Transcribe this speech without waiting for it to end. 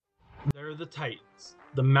are the Titans,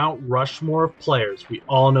 the Mount Rushmore of players we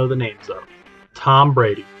all know the names of. Tom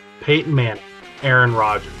Brady, Peyton Manning, Aaron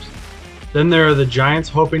Rodgers. Then there are the Giants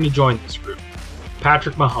hoping to join this group.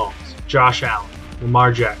 Patrick Mahomes, Josh Allen,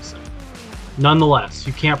 Lamar Jackson. Nonetheless,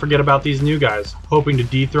 you can't forget about these new guys hoping to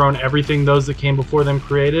dethrone everything those that came before them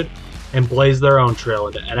created and blaze their own trail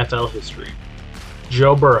into NFL history.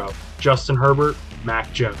 Joe Burrow, Justin Herbert,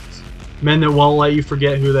 Mac Jones. Men that won't let you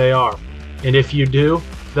forget who they are. And if you do,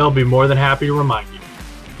 they'll be more than happy to remind you.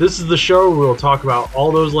 This is the show where we'll talk about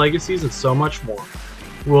all those legacies and so much more.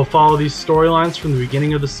 We'll follow these storylines from the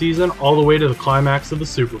beginning of the season all the way to the climax of the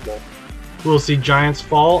Super Bowl. We'll see giants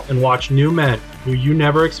fall and watch new men who you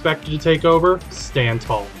never expected to take over stand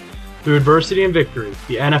tall. Through adversity and victory,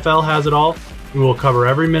 the NFL has it all. We will cover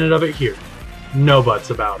every minute of it here. No buts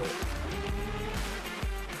about it.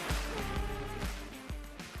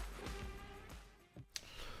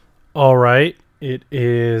 All right, it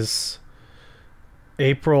is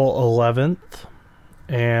April 11th,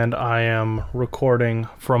 and I am recording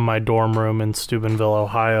from my dorm room in Steubenville,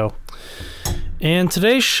 Ohio. And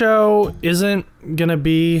today's show isn't going to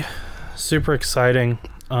be super exciting.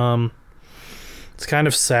 It's kind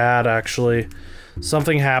of sad, actually.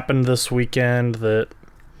 Something happened this weekend that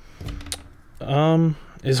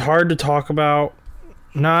is hard to talk about.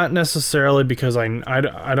 Not necessarily because I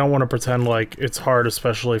don't want to pretend like it's hard,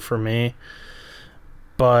 especially for me.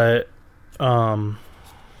 But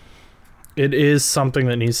it is something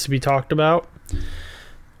that needs to be talked about.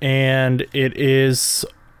 And it is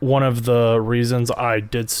one of the reasons I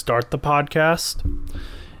did start the podcast.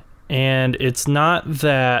 And it's not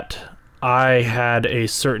that I had a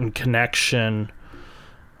certain connection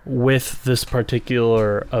with this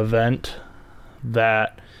particular event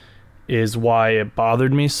that is why it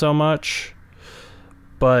bothered me so much,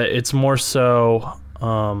 but it's more so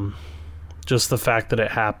just the fact that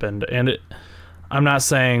it happened. And I'm not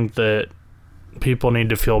saying that people need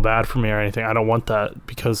to feel bad for me or anything. I don't want that,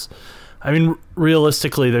 because I mean,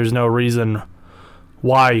 realistically, there's no reason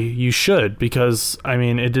why you should, because I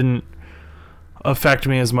mean, it didn't affect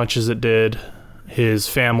me as much as it did his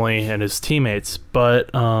family and his teammates. But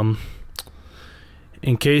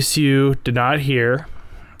in case you did not hear,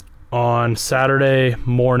 on Saturday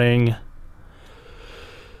morning,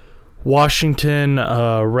 Washington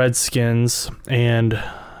Redskins and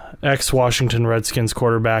ex-Washington Redskins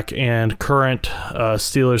quarterback and current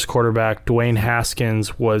Steelers quarterback Dwayne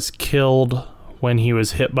Haskins was killed when he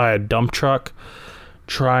was hit by a dump truck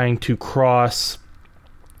trying to cross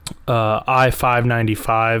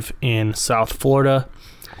I-595 in South Florida.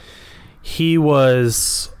 He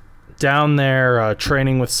was down there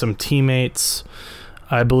training with some teammates.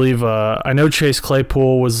 I believe, I know Chase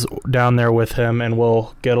Claypool was down there with him, and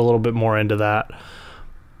we'll get a little bit more into that.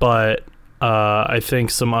 But I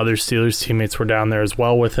think some other Steelers teammates were down there as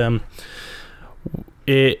well with him.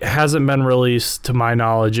 It hasn't been released, to my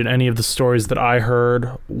knowledge, in any of the stories that I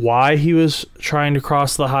heard, why he was trying to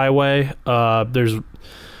cross the highway. There's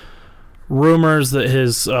rumors that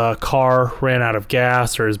his car ran out of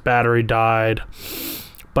gas or his battery died,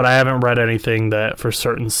 but I haven't read anything that for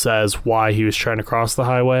certain says why he was trying to cross the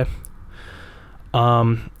highway.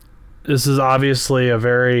 This is obviously a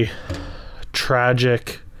very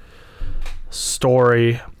tragic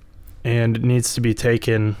story and it needs to be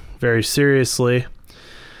taken very seriously.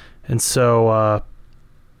 And so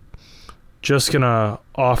just gonna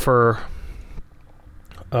offer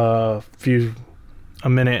a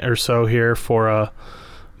minute or so here for a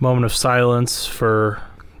moment of silence for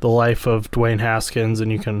the life of Dwayne Haskins,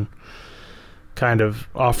 and you can kind of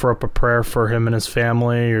offer up a prayer for him and his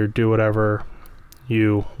family or do whatever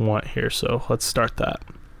you want here. So let's start that.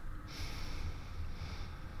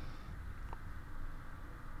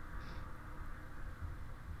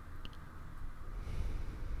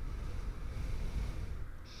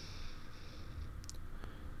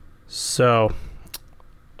 So,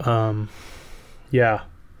 yeah.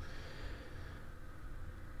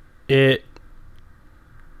 It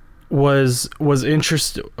was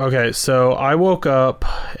interesting. Okay, so I woke up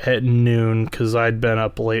at noon because I'd been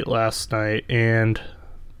up late last night, and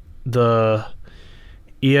the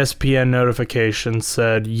ESPN notification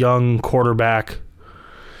said young quarterback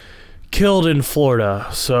killed in Florida.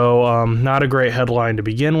 So not a great headline to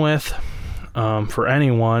begin with for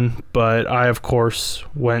anyone, but I of course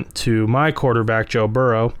went to my quarterback, Joe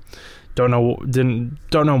Burrow. Don't know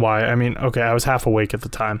why. I mean, okay, I was half awake at the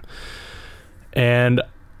time, and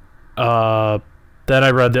then I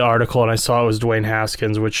read the article and I saw it was Dwayne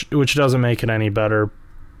Haskins, which doesn't make it any better.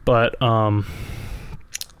 But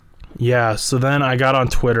yeah, so then I got on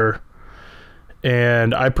Twitter,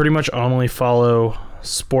 and I pretty much only follow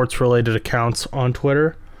sports-related accounts on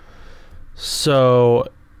Twitter. So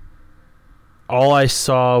all I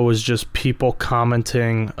saw was just people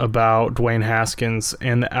commenting about Dwayne Haskins,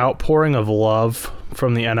 and the outpouring of love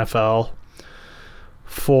from the NFL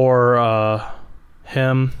for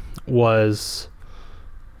him was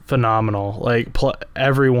phenomenal. Like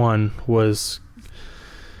everyone was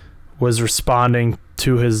responding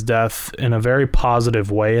to his death in a very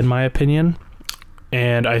positive way, in my opinion.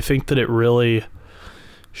 And I think that it really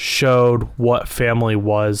showed what family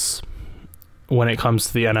was when it comes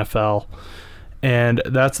to the NFL. And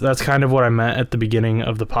that's kind of what I meant at the beginning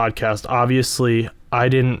of the podcast. Obviously, I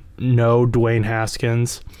didn't know Dwayne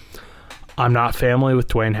Haskins. I'm not family with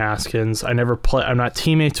Dwayne Haskins. I'm not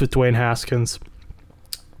teammates with Dwayne Haskins.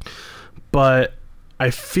 But I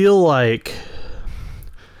feel like,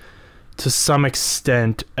 to some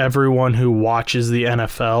extent, everyone who watches the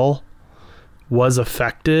NFL was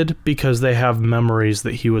affected because they have memories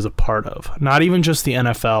that he was a part of. Not even just the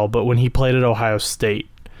NFL, but when he played at Ohio State.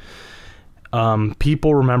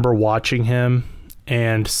 People remember watching him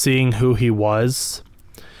and seeing who he was,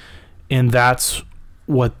 and that's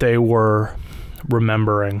what they were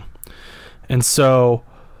remembering. And so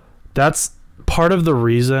that's part of the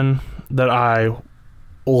reason that I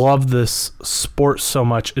love this sport so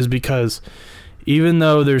much, is because even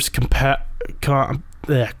though there's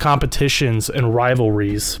competitions and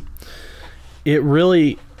rivalries, it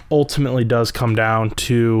really ultimately does come down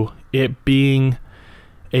to it being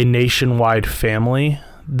a nationwide family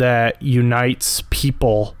that unites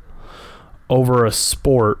people over a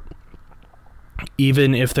sport,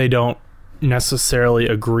 even if they don't necessarily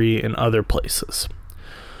agree in other places.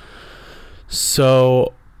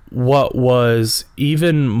 So what was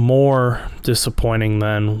even more disappointing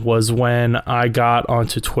then was when I got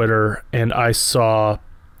onto Twitter and I saw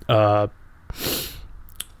that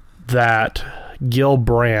Gil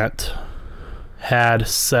Brandt had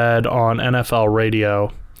said on NFL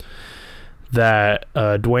radio that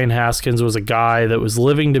Dwayne Haskins was a guy that was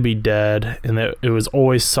living to be dead, and that it was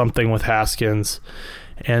always something with Haskins,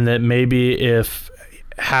 and that maybe if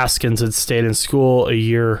Haskins had stayed in school a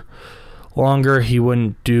year longer, he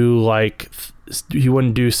wouldn't do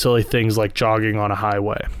silly things like jogging on a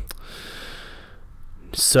highway.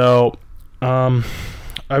 So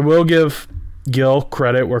I will give Gil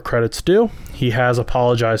credit where credit's due. He has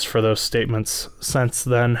apologized for those statements since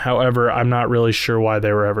then. However, I'm not really sure why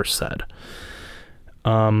they were ever said.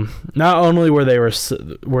 Not only were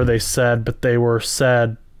they said, but they were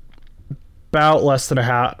said about less than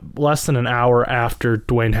an hour after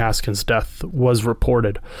Dwayne Haskins' death was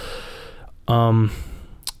reported. Now,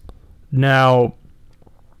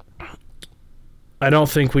 I don't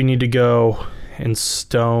think we need to go and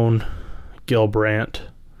stone Gil Brandt,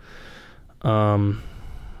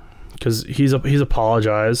 because he's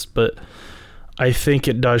apologized, but I think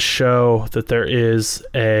it does show that there is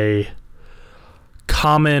a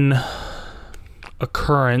common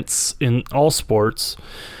occurrence in all sports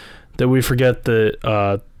that we forget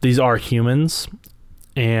that these are humans,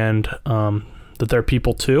 and that they're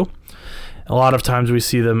people too. A lot of times we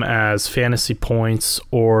see them as fantasy points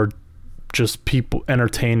or just people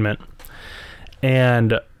entertainment.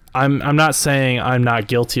 And I'm not saying I'm not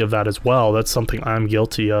guilty of that as well. That's something I'm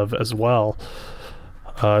guilty of as well.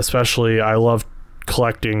 Especially I love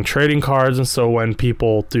collecting trading cards, and so when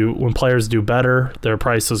players do better, their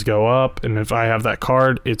prices go up, and if I have that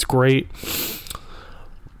card, it's great.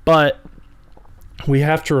 But we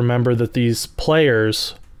have to remember that these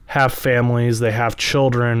players have families, they have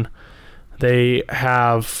children, they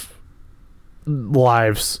have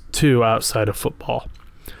lives too outside of football.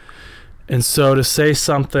 And so to say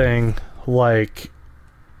something like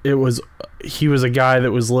he was a guy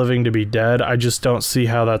that was living to be dead, I just don't see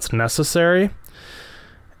how that's necessary.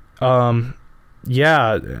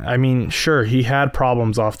 Yeah, I mean, sure, he had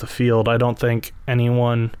problems off the field. I don't think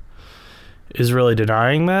anyone is really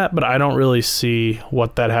denying that, but I don't really see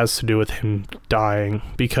what that has to do with him dying,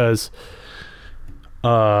 because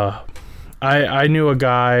I knew a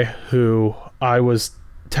guy who I was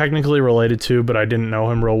technically related to, but I didn't know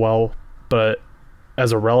him real well, but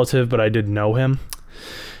as a relative, but I did know him.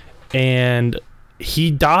 And he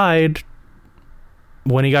died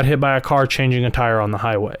when he got hit by a car changing a tire on the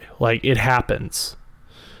highway. Like, it happens.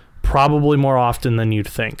 Probably more often than you'd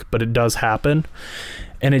think, but it does happen.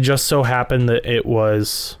 And it just so happened that it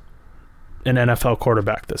was an NFL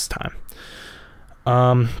quarterback this time.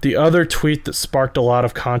 The other tweet that sparked a lot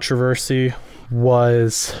of controversy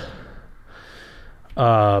was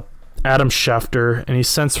Adam Schefter, and he's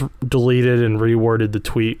since deleted and reworded the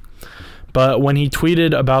tweet. But when he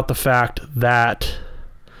tweeted about the fact that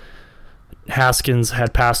Haskins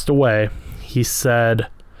had passed away, he said,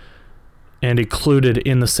 and included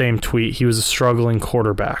in the same tweet, he was a struggling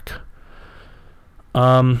quarterback.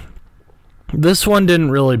 This one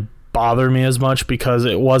didn't really bother me as much because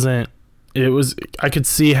I could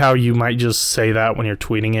see how you might just say that when you're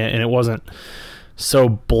tweeting it, and it wasn't so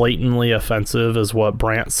blatantly offensive as what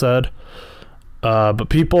Brant said. But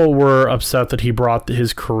people were upset that he brought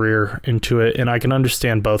his career into it, and I can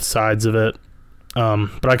understand both sides of it.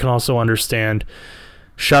 But I can also understand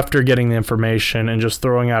Schefter getting the information and just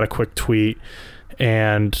throwing out a quick tweet.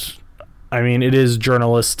 And, I mean, it is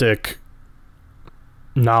journalistic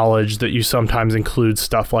knowledge that you sometimes include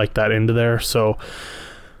stuff like that into there. So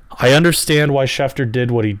I understand why Schefter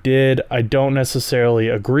did what he did. I don't necessarily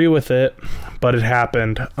agree with it, but it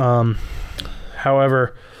happened.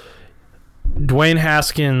 However, Dwayne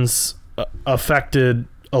Haskins affected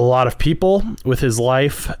a lot of people with his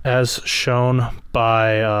life, as shown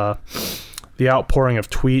by the outpouring of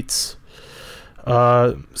tweets.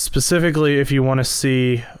 Specifically, if you want to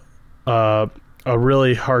see a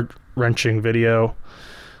really heart-wrenching video,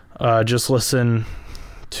 just listen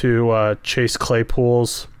to Chase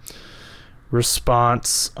Claypool's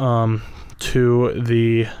response to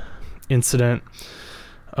the incident.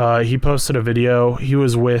 He posted a video. He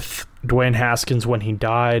was with Dwayne Haskins when he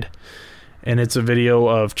died, and it's a video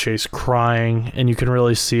of Chase crying, and you can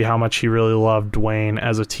really see how much he really loved Dwayne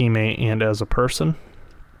as a teammate and as a person.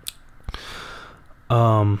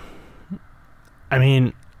 I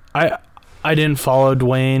mean, I didn't follow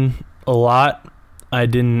Dwayne a lot. I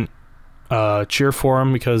didn't cheer for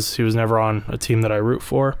him because he was never on a team that I root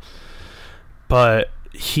for. But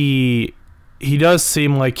he does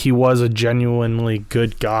seem like he was a genuinely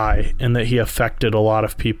good guy and that he affected a lot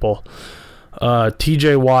of people.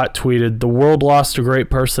 TJ Watt tweeted, "The world lost a great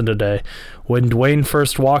person today. When Dwayne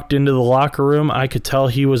first walked into the locker room, I could tell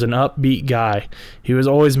he was an upbeat guy. He was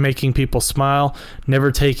always making people smile,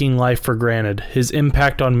 never taking life for granted. His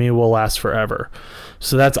impact on me will last forever."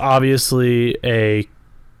 So that's obviously a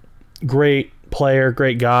great player,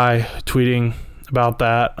 great guy tweeting about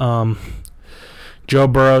that. Joe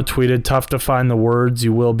Burrow tweeted, "Tough to find the words,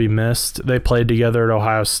 you will be missed." They played together at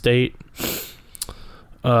Ohio State.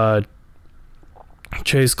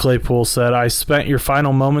 Chase Claypool said, "I spent your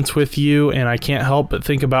final moments with you, and I can't help but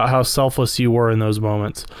think about how selfless you were in those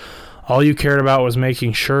moments. All you cared about was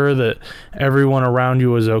making sure that everyone around you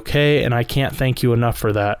was okay, and I can't thank you enough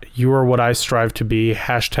for that. You are what I strive to be.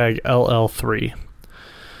 Hashtag LL3.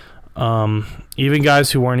 Even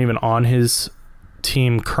guys who weren't even on his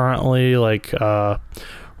team currently, like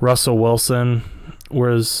Russell Wilson,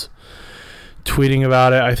 was tweeting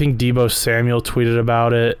about it. I think Deebo Samuel tweeted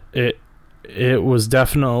about it. It was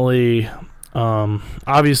definitely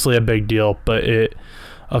obviously a big deal, but it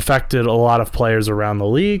affected a lot of players around the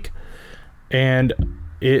league, and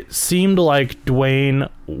it seemed like Dwayne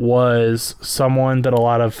was someone that a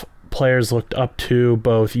lot of players looked up to,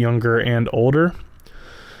 both younger and older.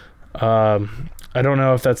 I don't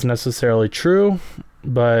know if that's necessarily true,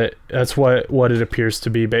 but that's what it appears to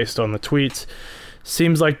be based on the tweets.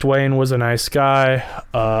 Seems like Dwayne was a nice guy,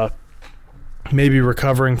 maybe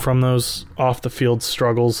recovering from those off-the-field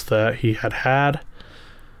struggles that he had.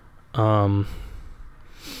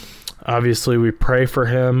 Obviously, we pray for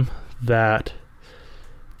him that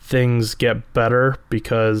things get better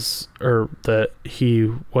or that he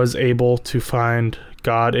was able to find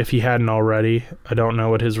God if he hadn't already. I don't know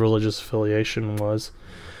what his religious affiliation was.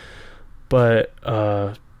 But,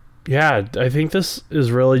 yeah, I think this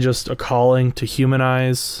is really just a calling to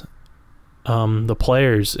humanize the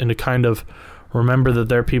players and to kind of remember that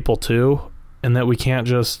they're people too, and that we can't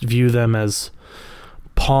just view them as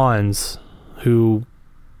pawns who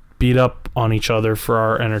beat up on each other for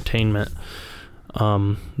our entertainment.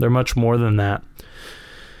 They're much more than that.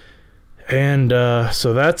 And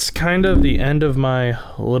so that's kind of the end of my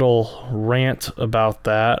little rant about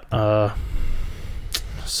that.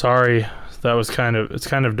 Sorry, it's kind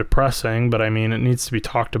of depressing, but I mean, it needs to be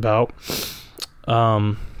talked about.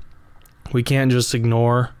 We can't just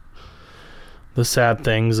ignore the sad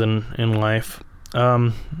things in life.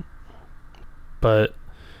 But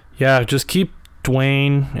yeah, just keep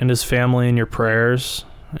Dwayne and his family in your prayers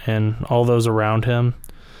and all those around him,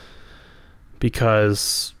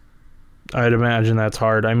 because I'd imagine that's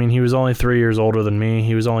hard. I mean, he was only 3 years older than me.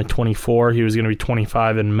 He was only 24. He was going to be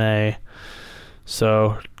 25 in May.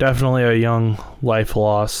 So definitely a young life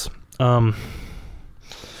loss.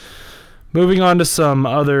 Moving on to some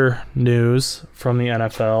other news from the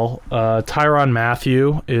NFL. Tyrann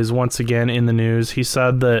Mathieu is once again in the news. He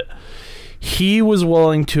said that he was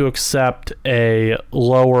willing to accept a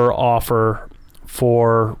lower offer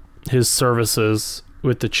for his services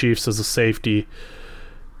with the Chiefs as a safety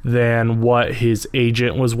than what his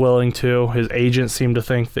agent was willing to. His agent seemed to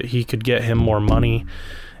think that he could get him more money,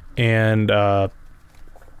 and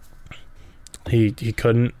he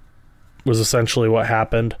couldn't, was essentially what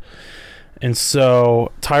happened. And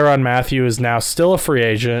so Tyrann Mathieu is now still a free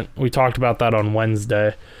agent. We talked about that on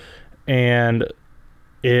Wednesday, and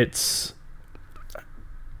it's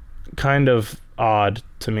kind of odd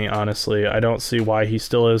to me, honestly. I don't see why he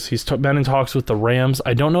still is. He's been in talks with the Rams.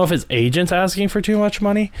 I don't know if his agent's asking for too much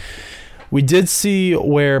money. We did see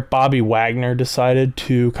where Bobby Wagner decided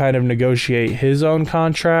to kind of negotiate his own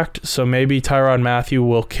contract, so maybe Tyrann Mathieu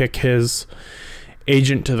will kick his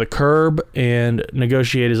agent to the curb and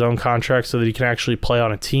negotiate his own contract so that he can actually play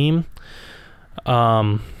on a team.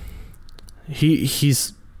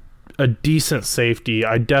 He's a decent safety.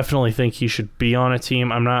 I definitely think he should be on a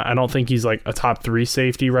team. I don't think he's like a top 3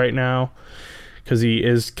 safety right now because he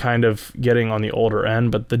is kind of getting on the older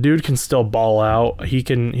end, but the dude can still ball out.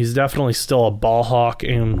 He's definitely still a ball hawk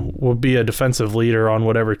and will be a defensive leader on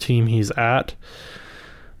whatever team he's at.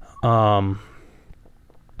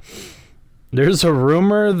 There's a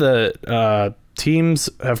rumor that teams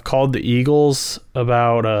have called the Eagles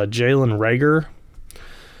about Jalen Reagor,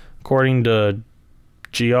 according to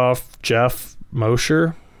Jeff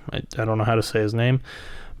Mosher. I don't know how to say his name,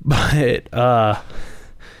 but I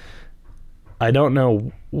don't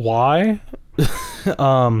know why.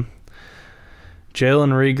 Jalen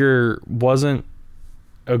Reagor wasn't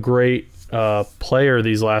a great player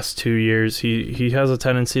these last 2 years. He has a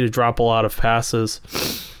tendency to drop a lot of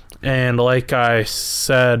passes. And like I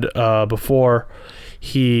said before,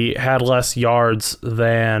 he had less yards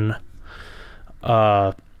than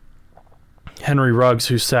Henry Ruggs,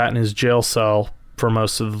 who sat in his jail cell for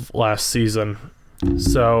most of last season.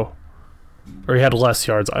 Or he had less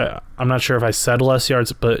yards. I'm not sure if I said less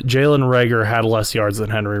yards, but Jalen Reagor had less yards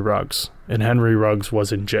than Henry Ruggs, and Henry Ruggs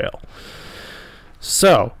was in jail.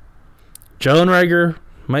 So, Jalen Reagor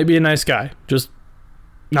might be a nice guy. Just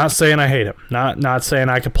not saying I hate him. Not saying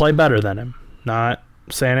I could play better than him. Not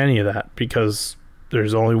saying any of that, because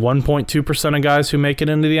there's only 1.2% of guys who make it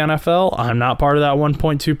into the NFL. I'm not part of that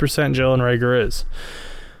 1.2%. Jalen Reagor is.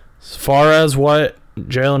 As far as what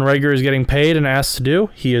Jalen Reagor is getting paid and asked to do,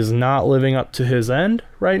 he is not living up to his end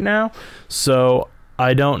right now. So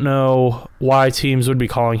I don't know why teams would be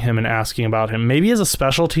calling him and asking about him. Maybe as a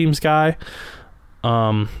special teams guy,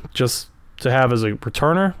 just to have as a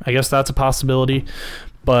returner. I guess that's a possibility.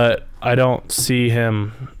 But I don't see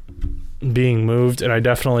him being moved, and I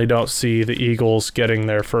definitely don't see the Eagles getting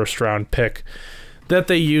their first-round pick that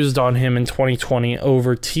they used on him in 2020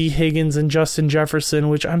 over T. Higgins and Justin Jefferson,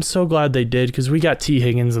 which I'm so glad they did, because we got T.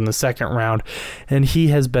 Higgins in the second round, and he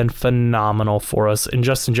has been phenomenal for us. And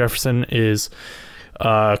Justin Jefferson is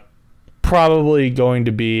probably going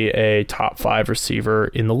to be a top 5 receiver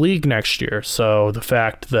in the league next year. So the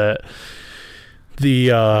fact that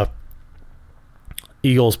the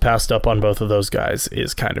Eagles passed up on both of those guys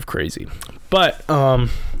is kind of crazy. But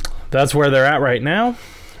that's where they're at right now.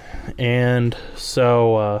 And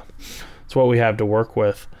so it's what we have to work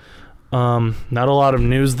with. Not a lot of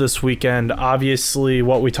news this weekend. Obviously,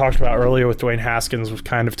 what we talked about earlier with Dwayne Haskins was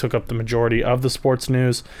kind of took up the majority of the sports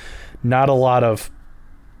news. Not a lot of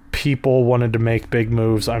people wanted to make big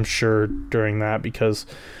moves, I'm sure, during that, because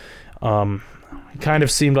it kind of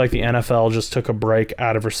seemed like the NFL just took a break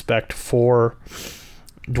out of respect for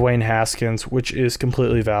Dwayne Haskins, which is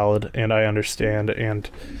completely valid, and I understand. And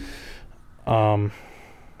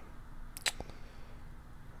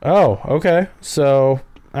okay. So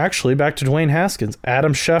actually, back to Dwayne Haskins.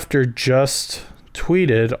 Adam Schefter just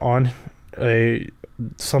tweeted on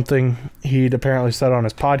something he'd apparently said on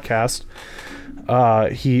his podcast.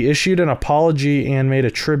 He issued an apology and made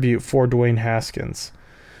a tribute for Dwayne Haskins.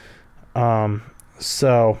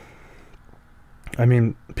 So, I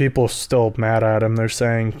mean, people still mad at him. They're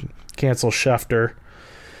saying cancel Schefter.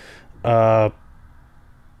 So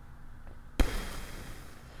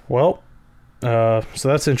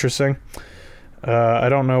that's interesting. I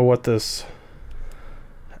don't know what this...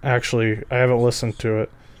 Actually, I haven't listened to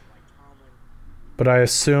it. But I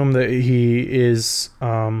assume that he is...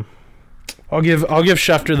 I'll give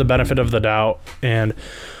Schefter the benefit of the doubt and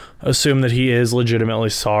assume that he is legitimately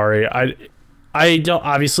sorry. I don't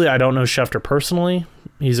know Schefter personally.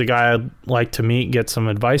 He's a guy I'd like to meet, get some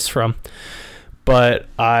advice from. But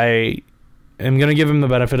I am going to give him the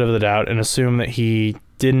benefit of the doubt and assume that he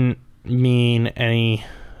didn't mean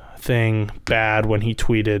anything bad when he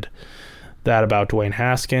tweeted that about Dwayne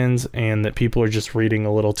Haskins, and that people are just reading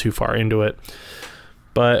a little too far into it.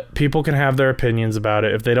 But people can have their opinions about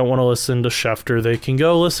it. If they don't want to listen to Schefter, they can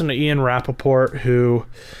go listen to Ian Rappaport, who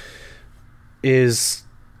is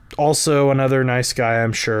also another nice guy,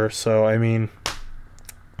 I'm sure. So, I mean,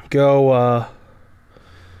 go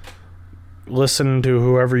listen to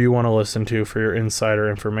whoever you want to listen to for your insider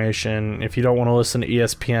information. If you don't want to listen to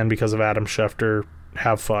ESPN because of Adam Schefter,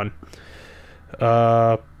 have fun.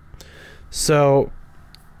 So,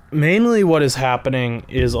 mainly what is happening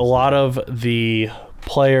is a lot of the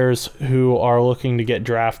players who are looking to get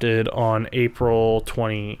drafted on April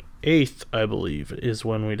 28th, I believe, is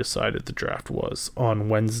when we decided the draft was on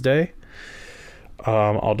Wednesday.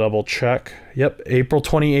 I'll double check. Yep, April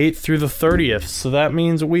 28th through the 30th. So that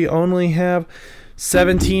means we only have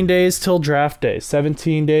 17 days till draft day.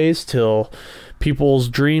 17 days till people's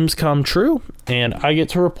dreams come true, and I get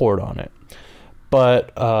to report on it.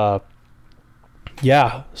 But,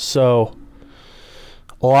 yeah, so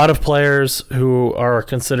a lot of players who are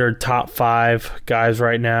considered top 5 guys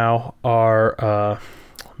right now are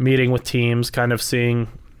meeting with teams, kind of seeing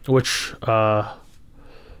which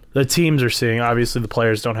the teams are seeing. Obviously, the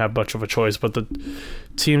players don't have much of a choice, but the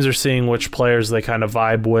teams are seeing which players they kind of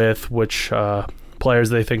vibe with, which players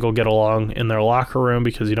they think will get along in their locker room,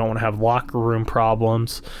 because you don't want to have locker room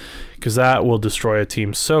problems, because that will destroy a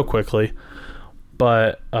team so quickly.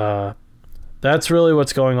 But that's really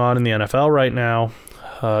what's going on in the NFL right now.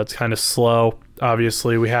 It's kind of slow.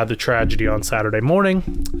 Obviously, we had the tragedy on Saturday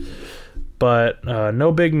morning, but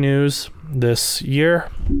no big news this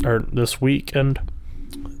year or this weekend.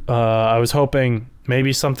 I was hoping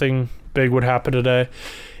maybe something big would happen today.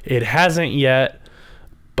 It hasn't yet,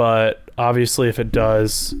 but obviously if it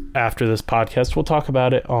does after this podcast, we'll talk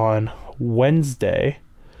about it on Wednesday.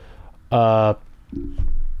 In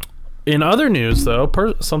other news, though,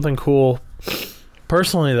 something cool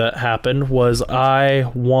personally that happened was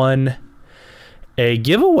I won a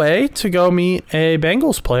giveaway to go meet a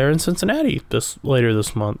Bengals player in Cincinnati later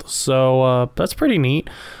this month. So that's pretty neat.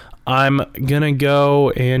 I'm going to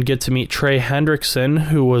go and get to meet Trey Hendrickson,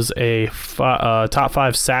 who was a top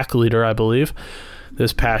 5 sack leader, I believe,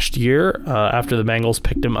 this past year after the Bengals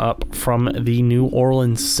picked him up from the New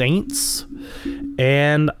Orleans Saints.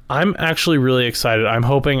 And I'm actually really excited. I'm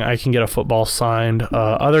hoping I can get a football signed.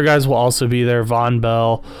 Other guys will also be there. Von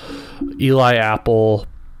Bell, Eli Apple,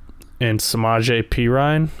 and Samaje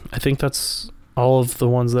Perine. I think that's all of the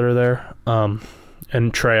ones that are there.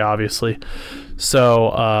 And Trey, obviously. So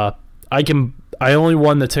I only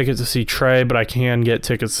won the ticket to see Trey, but I can get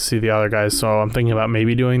tickets to see the other guys. So I'm thinking about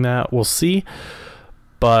maybe doing that. We'll see.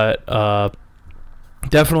 But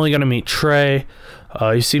definitely going to meet Trey.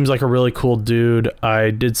 He seems like a really cool dude.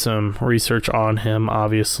 I did some research on him,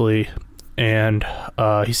 obviously, and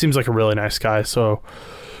he seems like a really nice guy. So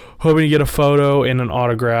hoping to get a photo and an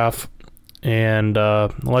autograph, and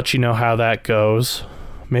let you know how that goes.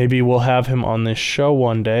 Maybe we'll have him on this show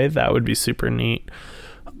one day. That would be super neat.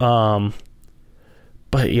 But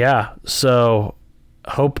yeah, so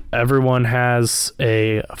hope everyone has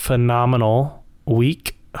a phenomenal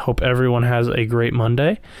week. Hope everyone has a great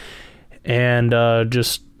Monday. And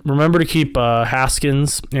just remember to keep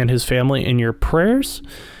Haskins and his family in your prayers,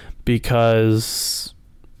 because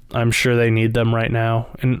I'm sure they need them right now.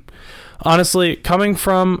 And honestly, coming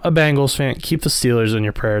from a Bengals fan, keep the Steelers in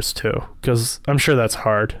your prayers too, because I'm sure that's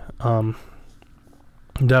hard.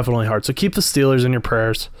 Definitely hard. So keep the Steelers in your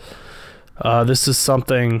prayers. This is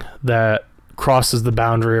something that crosses the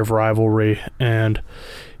boundary of rivalry, and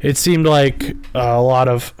it seemed like a lot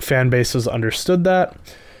of fan bases understood that.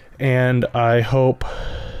 And I hope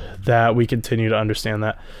that we continue to understand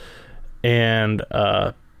that. And,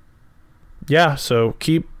 yeah, so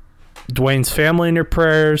keep Dwayne's family in your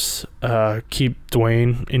prayers. Keep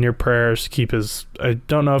Dwayne in your prayers. I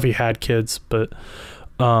don't know if he had kids, but,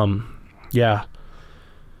 yeah.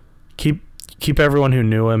 Keep everyone who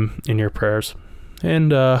knew him in your prayers.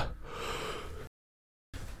 And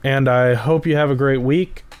I hope you have a great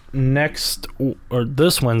week.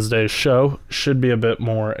 This Wednesday's show should be a bit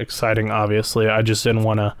more exciting, obviously. I just didn't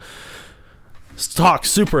want to talk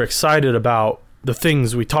super excited about the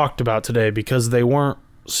things we talked about today, because they weren't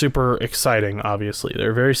super exciting, obviously.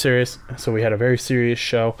 They're very serious, so we had a very serious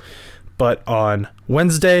show. But on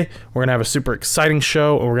Wednesday, we're going to have a super exciting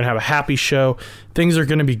show, and we're going to have a happy show. Things are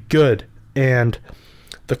going to be good, and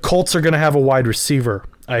the Colts are going to have a wide receiver,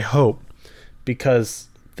 I hope, because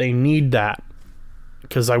they need that.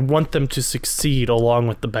 Because I want them to succeed along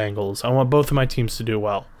with the Bengals. I want both of my teams to do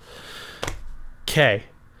well. Okay.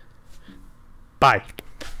 Bye.